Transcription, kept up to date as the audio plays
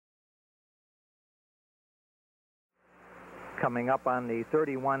Coming up on the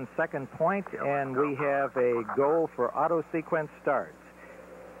 31-second point, and we have a go for auto sequence starts.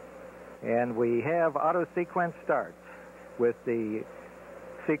 And we have auto sequence starts with the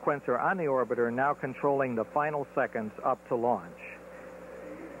sequencer on the orbiter now controlling the final seconds up to launch.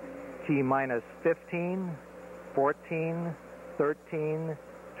 T-minus 15, 14, 13,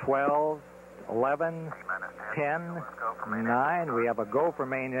 12, 11, 10, 9. We have a go for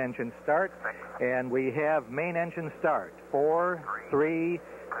main engine start, and we have main engine start. 4, 3,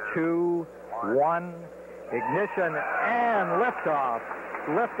 2, 1. Ignition and liftoff.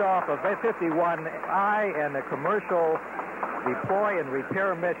 Liftoff of A-51I and the commercial deploy and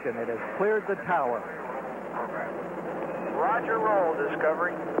repair mission. It has cleared the tower. Roger, roll,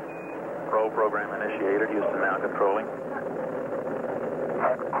 Discovery. Roll program initiated. Houston now controlling.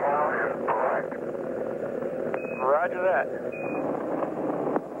 Roger that.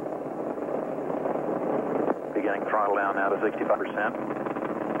 Beginning throttle down now to 65%.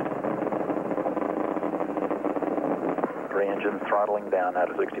 3 engines throttling down now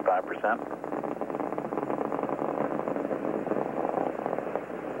to 65%.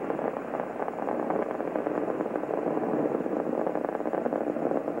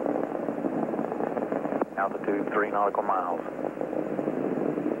 Altitude 3 nautical miles.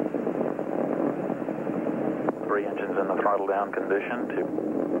 3 engines in the throttle down condition to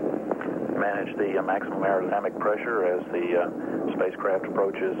manage the maximum aerodynamic pressure as the spacecraft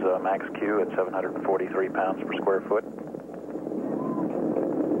approaches max Q at 743 pounds per square foot.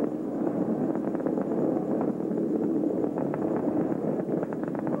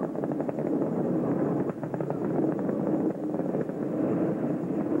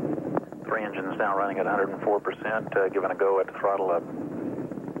 Now running at 104%, giving a go at the throttle up.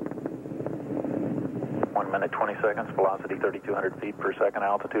 1 minute, 20 seconds, velocity 3,200 feet per second,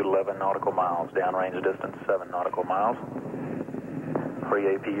 altitude 11 nautical miles, downrange distance 7 nautical miles. 3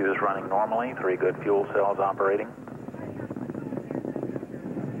 APUs running normally, 3 good fuel cells operating.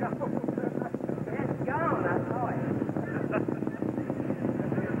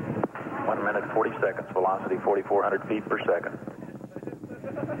 1 minute, 40 seconds, velocity 4,400 feet per second.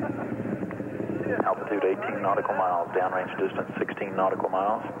 Altitude 18 nautical miles, downrange distance 16 nautical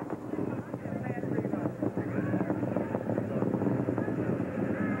miles.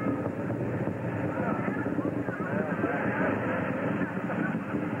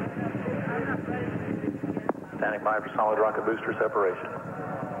 Standing by for solid rocket booster separation.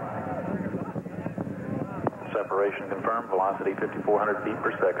 Separation confirmed, velocity 5,400 feet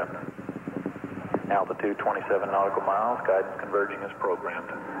per second. Altitude 27 nautical miles, guidance converging as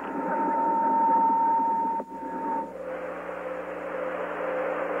programmed.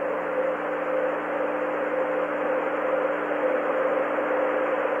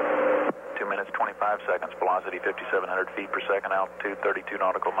 Seconds, velocity 5,700 feet per second, altitude 32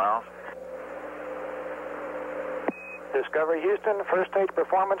 nautical miles. Discovery Houston, first stage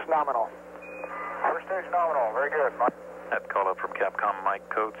performance nominal. First stage nominal, very good. That call up from Capcom Mike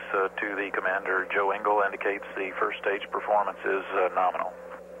Coates to the commander Joe Engle indicates the first stage performance is nominal.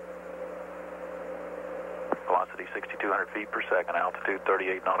 Velocity 6,200 feet per second, altitude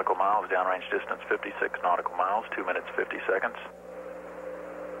 38 nautical miles, downrange distance 56 nautical miles, 2 minutes 50 seconds.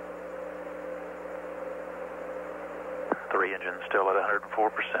 3 engines still at 104%.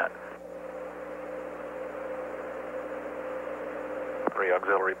 3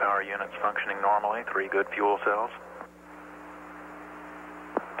 auxiliary power units functioning normally, 3 good fuel cells.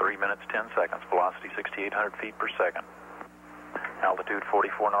 3 minutes 10 seconds, velocity 6,800 feet per second. Altitude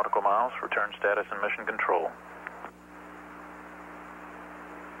 44 nautical miles, return status and mission control.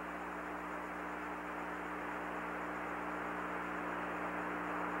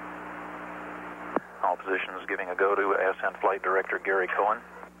 All positions giving a go to Ascent Flight Director Gary Cohen.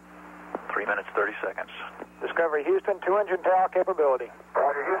 3 minutes 30 seconds. Discovery Houston, 2-engine TAL capability.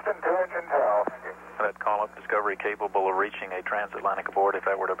 Roger, Houston, 2-engine TAL. That call up, Discovery capable of reaching a transatlantic abort if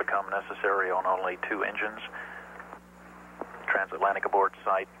that were to become necessary on only 2 engines. Transatlantic abort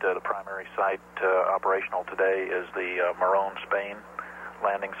site, the primary site operational today is the Morón, Spain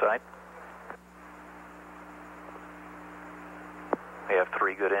landing site. We have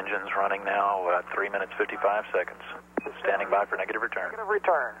 3 good engines running now, 3 minutes 55 seconds. Standing by for negative return. Negative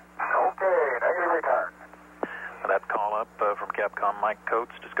return. Okay, negative return. That call up from Capcom Mike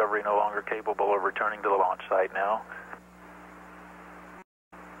Coates, Discovery no longer capable of returning to the launch site now.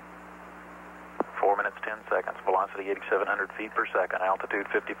 4 minutes 10 seconds, velocity 8,700 feet per second, altitude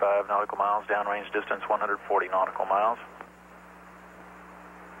 55 nautical miles, downrange distance 140 nautical miles.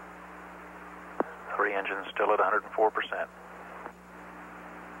 3 engines still at 104%.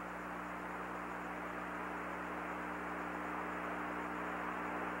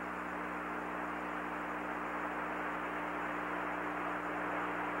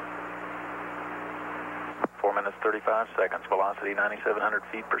 4 minutes 35 seconds, velocity 9,700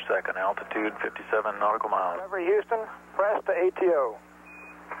 feet per second, altitude 57 nautical miles. Discovery Houston, press to ATO.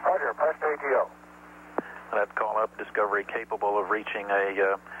 Roger, press to ATO. That'd call up Discovery capable of reaching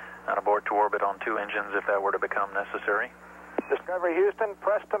an abort to orbit on 2 engines if that were to become necessary. Discovery Houston,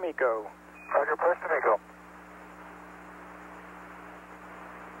 press to MECO. Roger, press to MECO.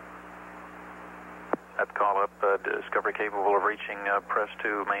 That'd call up Discovery capable of reaching press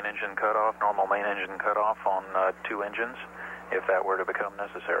to main engine cutoff, normal main engine cutoff on 2 engines if that were to become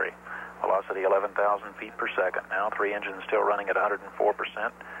necessary. Velocity 11,000 feet per second. Now 3 engines still running at 104%.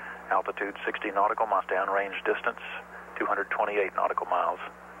 Altitude 60 nautical miles. Downrange distance 228 nautical miles.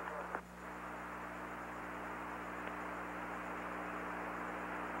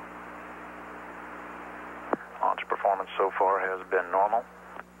 Launch performance so far has been normal.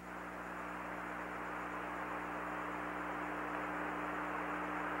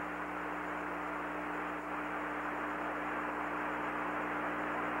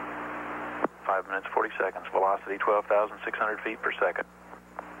 Five minutes, 40 seconds. Velocity 12,600 feet per second.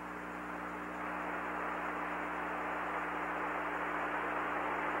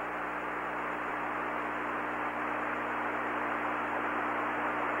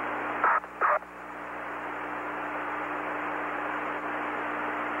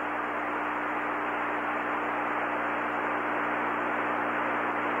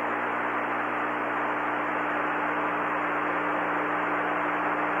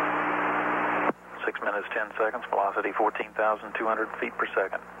 Minutes 10 seconds, velocity 14,200 feet per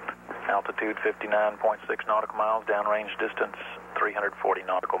second, altitude 59.6 nautical miles, downrange distance 340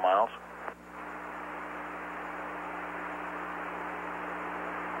 nautical miles.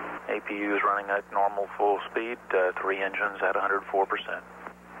 APU is running at normal full speed, 3 engines at 104%.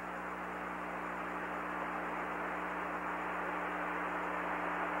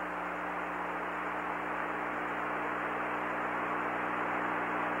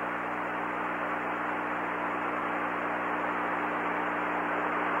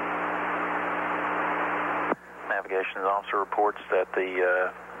 Navigations officer reports that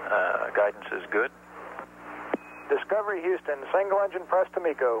the guidance is good. Discovery Houston, single engine press to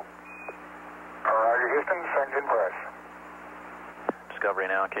MECO. Roger, Houston, engine press. Discovery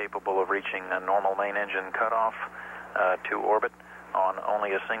now capable of reaching a normal main engine cutoff to orbit on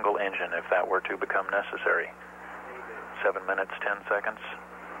only a single engine if that were to become necessary. 7 minutes, 10 seconds.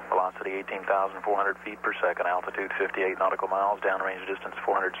 Velocity 18,400 feet per second, altitude 58 nautical miles, downrange distance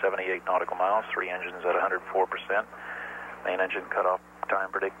 478 nautical miles, 3 engines at 104%. Main engine cutoff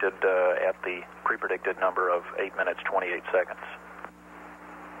time predicted at the pre-predicted number of 8 minutes, 28 seconds.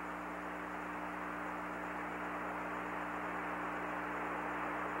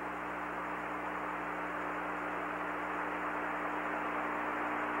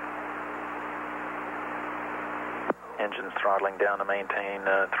 Engines throttling down to maintain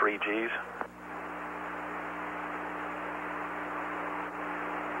 3 Gs.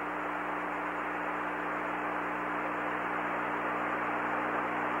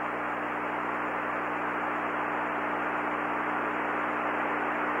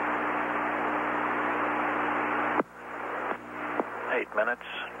 Minutes.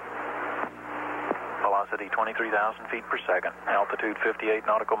 Velocity 23,000 feet per second. Altitude 58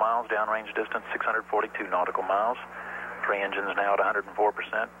 nautical miles. Downrange distance 642 nautical miles. 3 engines now at 104%,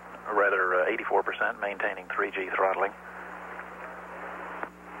 or rather 84%, maintaining 3G throttling.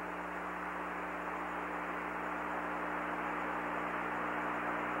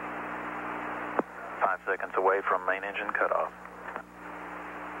 Five seconds away from main engine cutoff.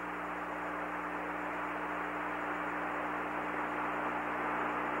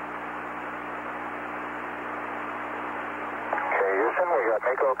 We got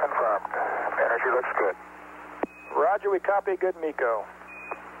MECO confirmed. Energy looks good. Roger, we copy. Good MECO.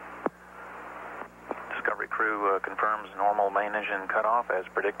 Discovery crew confirms normal main engine cutoff as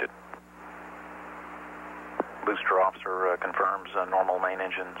predicted. Booster officer confirms normal main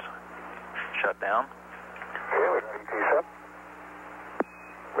engines shut down. Okay, we got ET SEP.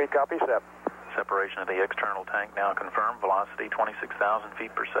 We copy SEP. Separation of the external tank now confirmed. Velocity 26,000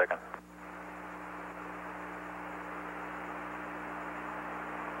 feet per second.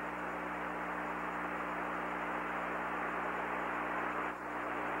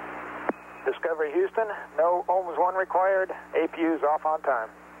 Discovery Houston, no ohms 1 required. APU's off on time.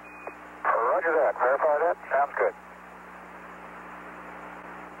 Roger that. Verify that. Sounds good.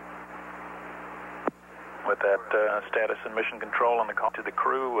 With that status and mission control on the call to the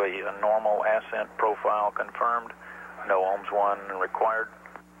crew, a normal ascent profile confirmed. No ohms 1 required.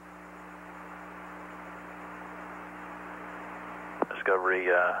 Discovery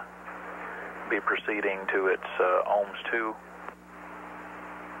be proceeding to its OMS 2.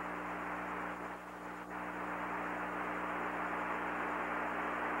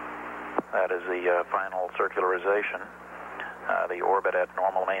 That is the final circularization. The orbit at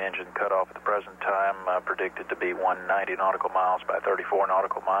normal main engine cutoff at the present time predicted to be 190 nautical miles by 34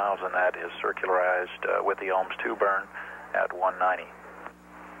 nautical miles, and that is circularized with the OMS 2 burn at 190.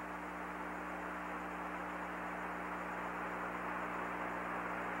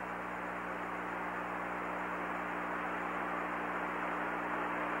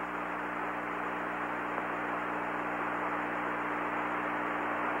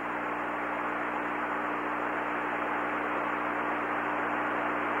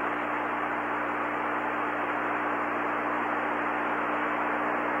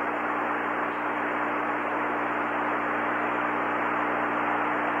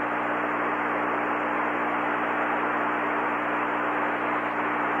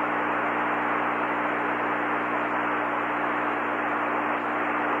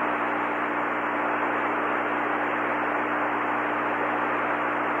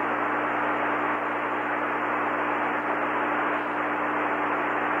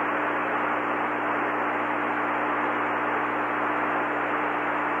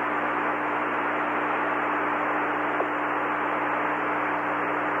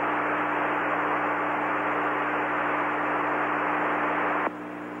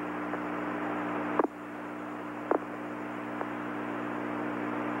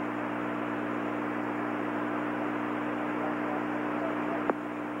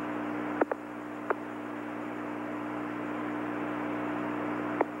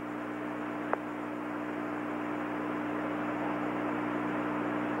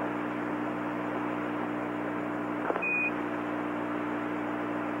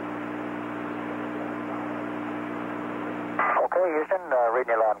 Okay, Houston,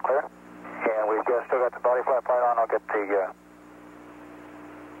 reading you loud and clear. And we've just still got the body flap light on. I'll get the...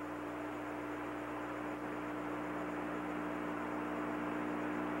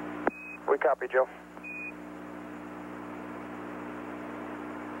 We copy, Joe.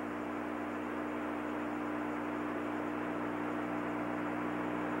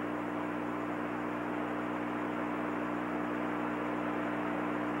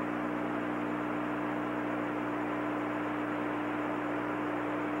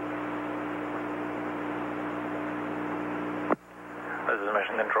 This is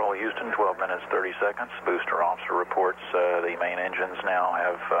Mission Control, Houston, 12 minutes, 30 seconds. Booster officer reports the main engines now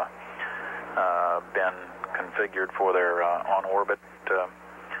have been configured for their on-orbit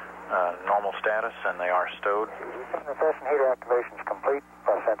normal status, and they are stowed. Refreshing heater activation is complete.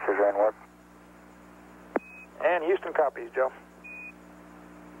 Bus sensors are in work. And Houston copies, Joe.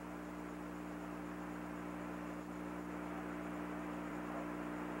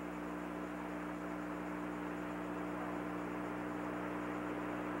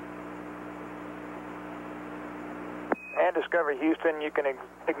 And Discovery Houston, you can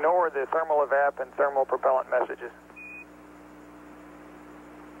ignore the thermal evap and thermal propellant messages.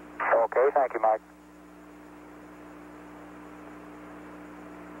 Okay, thank you, Mike.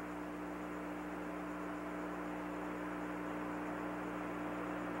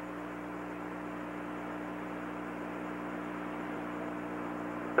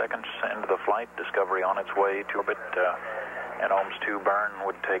 Seconds into the flight, Discovery on its way to orbit. An OMS 2 burn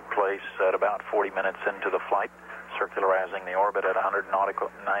would take place at about 40 minutes into the flight, circularizing the orbit at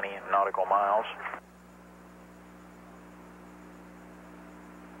 90 nautical miles.